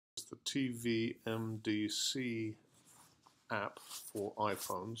the TVMDC app for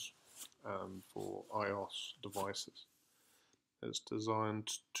iPhones and for iOS devices. It's designed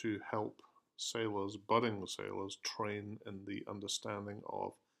to help sailors, budding sailors, train in the understanding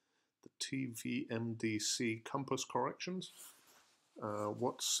of the TVMDC compass corrections,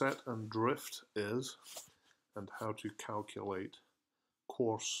 what set and drift is, and how to calculate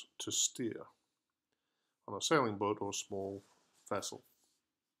course to steer on a sailing boat or small vessel.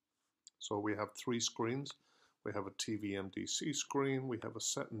 So we have three screens. We have a TVMDC screen, we have a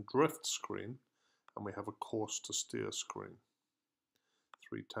set and drift screen, and we have a course to steer screen.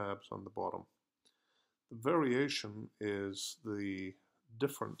 Three tabs on the bottom. The variation is the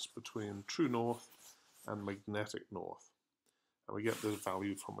difference between true north and magnetic north. And we get this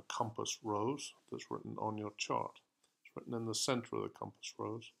value from a compass rose that's written on your chart. It's written in the center of the compass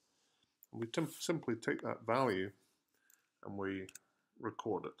rose. And we simply take that value and we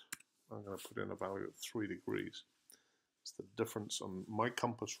record it. I'm going to put in a value of 3 degrees. It's the difference on my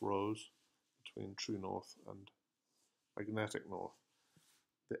compass rose between true north and magnetic north.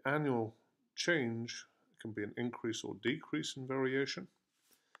 The annual change can be an increase or decrease in variation,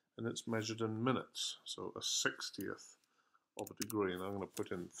 and it's measured in minutes, so a 60th of a degree, and I'm going to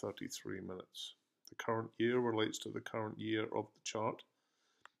put in 33 minutes. The current year relates to the current year of the chart,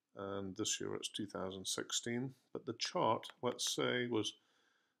 and this year it's 2016, but the chart, let's say, was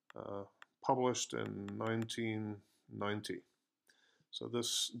published in 1990. So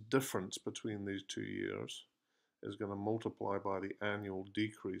this difference between these 2 years is going to multiply by the annual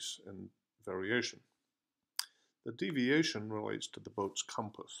decrease in variation. The deviation relates to the boat's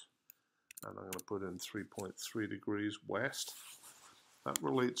compass, and I'm going to put in 3.3 degrees west. That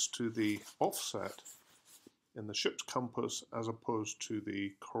relates to the offset in the ship's compass as opposed to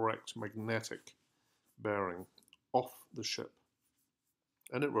the correct magnetic bearing off the ship.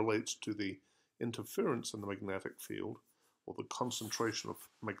 And it relates to the interference in the magnetic field, or the concentration of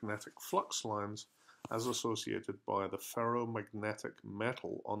magnetic flux lines as associated by the ferromagnetic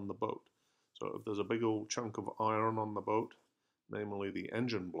metal on the boat. So if there's a big old chunk of iron on the boat, namely the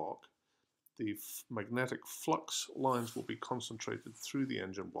engine block, the magnetic flux lines will be concentrated through the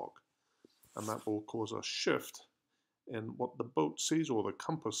engine block, and that will cause a shift in what the boat sees or the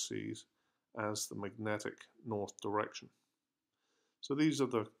compass sees as the magnetic north direction. So these are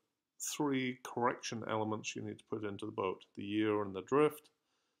the three correction elements you need to put into the boat: the year and the drift,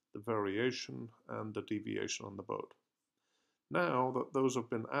 the variation, and the deviation on the boat. Now that those have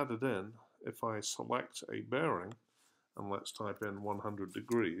been added in, if I select a bearing, and let's type in 100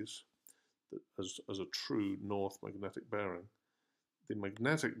 degrees as a true north magnetic bearing, the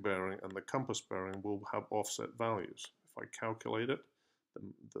magnetic bearing and the compass bearing will have offset values. If I calculate it,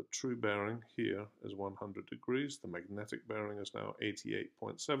 the true bearing here is 100 degrees, the magnetic bearing is now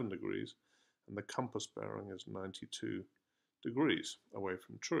 88.7 degrees, and the compass bearing is 92 degrees away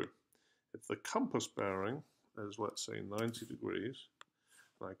from true. If the compass bearing is, let's say, 90 degrees,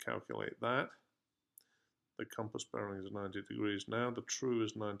 and I calculate that, the compass bearing is 90 degrees now, the true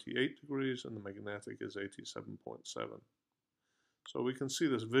is 98 degrees, and the magnetic is 87.7. So we can see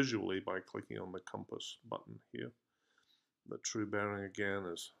this visually by clicking on the compass button here. The true bearing again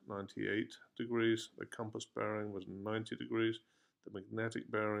is 98 degrees, the compass bearing was 90 degrees, the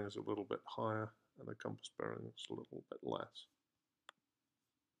magnetic bearing is a little bit higher, and the compass bearing is a little bit less.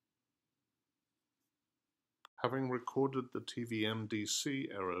 Having recorded the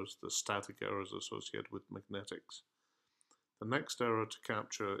TVMDC errors, the static errors associated with magnetics, the next error to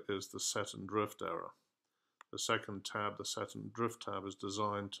capture is the set and drift error. The second tab, the set and drift tab, is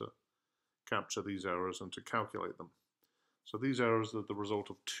designed to capture these errors and to calculate them. So these errors are the result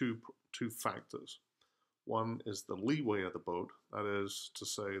of two factors. One is the leeway of the boat, that is to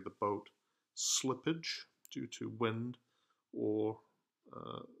say the boat slippage due to wind or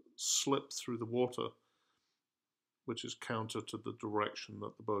slip through the water, which is counter to the direction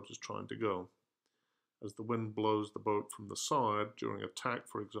that the boat is trying to go. As the wind blows the boat from the side during attack,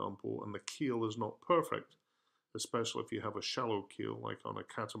 for example, and the keel is not perfect, especially if you have a shallow keel like on a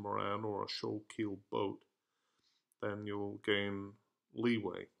catamaran or a shoal keel boat, then you'll gain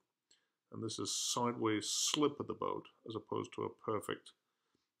leeway. And this is sideways slip of the boat as opposed to a perfect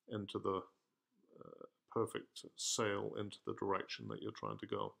sail into the direction that you're trying to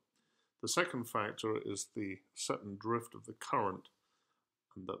go. The second factor is the set and drift of the current,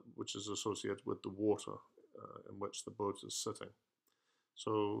 and which is associated with the water in which the boat is sitting.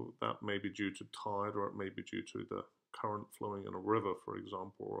 So that may be due to tide, or it may be due to the current flowing in a river, for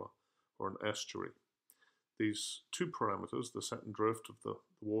example, or an estuary. These two parameters, the set and drift of the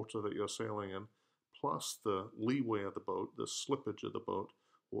water that you're sailing in, plus the leeway of the boat, the slippage of the boat,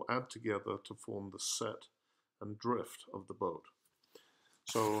 will add together to form the set and drift of the boat.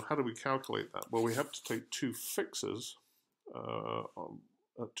 So how do we calculate that? Well, we have to take two fixes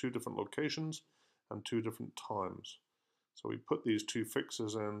at two different locations and two different times. So we put these two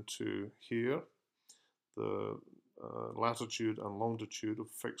fixes into here, the latitude and longitude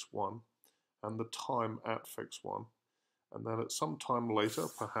of fix 1 and the time at fix 1. And then at some time later,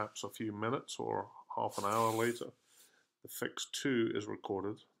 perhaps a few minutes or half an hour later, the fix 2 is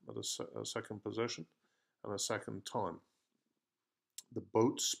recorded at a second position and a second time. The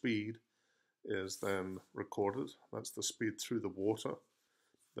boat speed is then recorded. That's the speed through the water.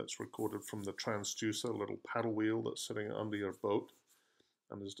 That's recorded from the transducer, a little paddle wheel that's sitting under your boat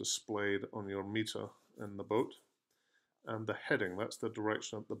and is displayed on your meter in the boat. And the heading, that's the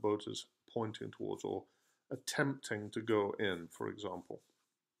direction that the boat is pointing towards or attempting to go in, for example.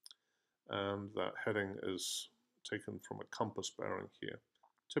 And that heading is taken from a compass bearing here.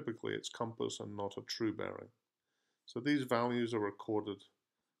 Typically it's compass and not a true bearing. So these values are recorded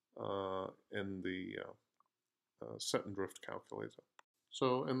in the set and drift calculator.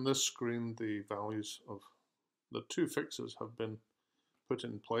 So in this screen, the values of the two fixes have been put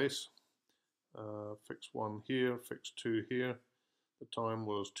in place. Fix 1 here, fix 2 here. The time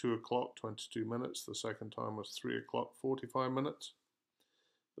was 2 o'clock, 22 minutes. The second time was 3 o'clock, 45 minutes.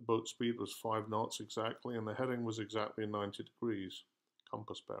 The boat speed was 5 knots exactly, and the heading was exactly 90 degrees,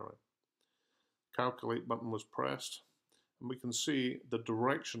 compass bearing. Calculate button was pressed, and we can see the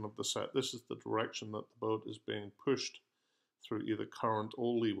direction of the set. This is the direction that the boat is being pushed through either current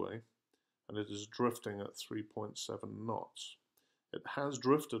or leeway, and it is drifting at 3.7 knots. It has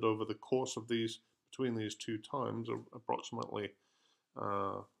drifted over the course of between these two times, approximately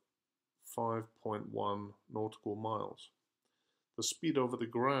 5.1 nautical miles. The speed over the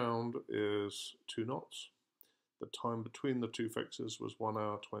ground is 2 knots. The time between the two fixes was 1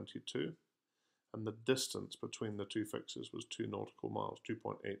 hour 22, and the distance between the two fixes was 2 nautical miles,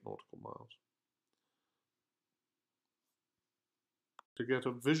 2.8 nautical miles. To get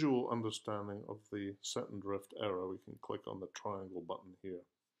a visual understanding of the set and drift error, we can click on the triangle button here.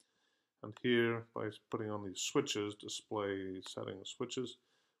 And here, by putting on these switches, display setting switches,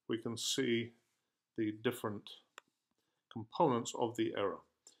 we can see the different components of the error.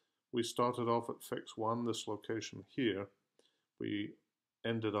 We started off at fix 1, this location here. We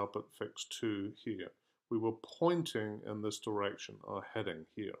ended up at fix 2 here. We were pointing in this direction, our heading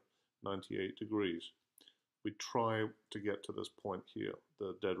here, 98 degrees. We try to get to this point here,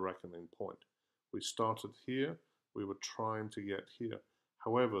 the dead reckoning point. We started here, we were trying to get here.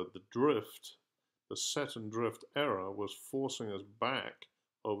 However, the drift, the set and drift error was forcing us back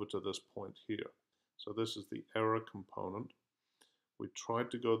over to this point here. So this is the error component. We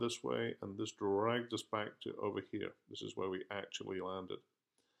tried to go this way and this dragged us back to over here. This is where we actually landed.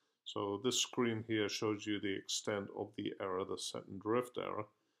 So this screen here shows you the extent of the error, the set and drift error.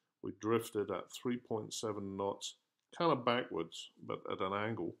 We drifted at 3.7 knots, kind of backwards, but at an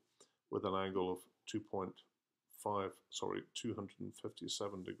angle, with an angle of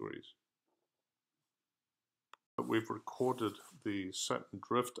 257 degrees. But we've recorded the set and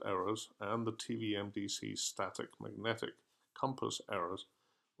drift errors and the TVMDC static magnetic compass errors.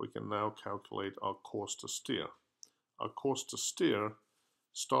 We can now calculate our course to steer. Our course to steer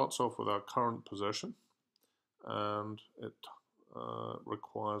starts off with our current position, and it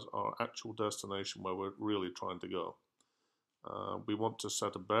requires our actual destination where we're really trying to go. We want to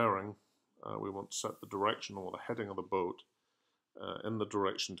set a bearing, we want to set the direction or the heading of the boat in the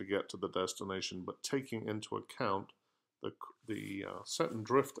direction to get to the destination, but taking into account the set and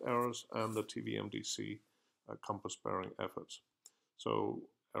drift errors and the TVMDC compass bearing efforts. So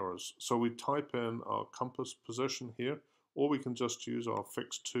we type in our compass position here, or we can just use our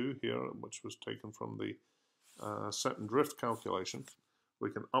fix 2 here, which was taken from the set and drift calculation.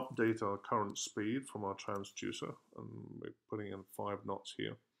 We can update our current speed from our transducer, and we're putting in 5 knots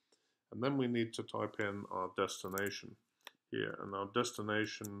here. And then we need to type in our destination here, and our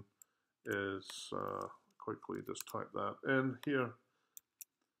destination is, quickly just type that in here,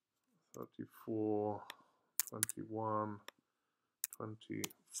 34, 21,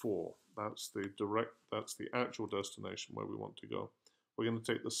 24. That's the actual destination where we want to go. We're going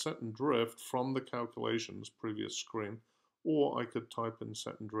to take the set and drift from the calculations previous screen, or I could type in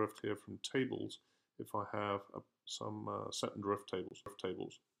set and drift here from tables if I have some set and drift tables.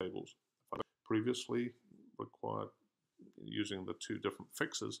 I previously required using the two different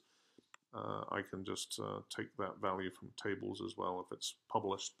fixes, I can just take that value from tables as well if it's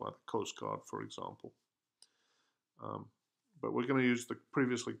published by the Coast Guard, for example. But we're going to use the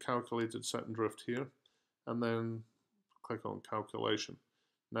previously calculated set and drift here, and then click on calculation.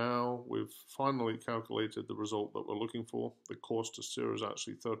 Now we've finally calculated the result that we're looking for. The course to steer is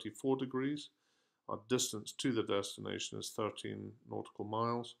actually 34 degrees. Our distance to the destination is 13 nautical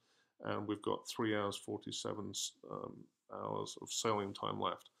miles, and we've got 3 hours 47 hours of sailing time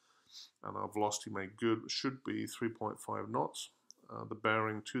left. And our velocity made good should be 3.5 knots. The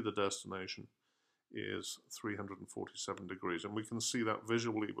bearing to the destination is 347 degrees, and we can see that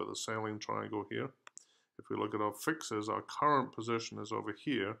visually with a sailing triangle here. If we look at our fixes, our current position is over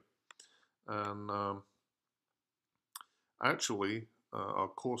here, and actually our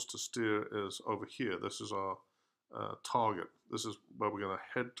course to steer is over here. This is our target. This is where we're going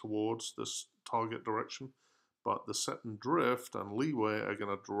to head towards, this target direction, but the set and drift and leeway are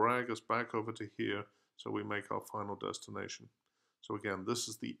going to drag us back over to here so we make our final destination. So again, this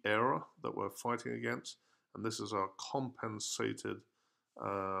is the error that we're fighting against, and this is our compensated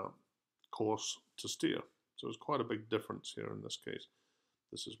course to steer. So it's quite a big difference here in this case.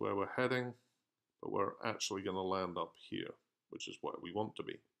 This is where we're heading, but we're actually going to land up here, which is where we want to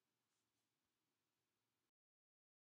be.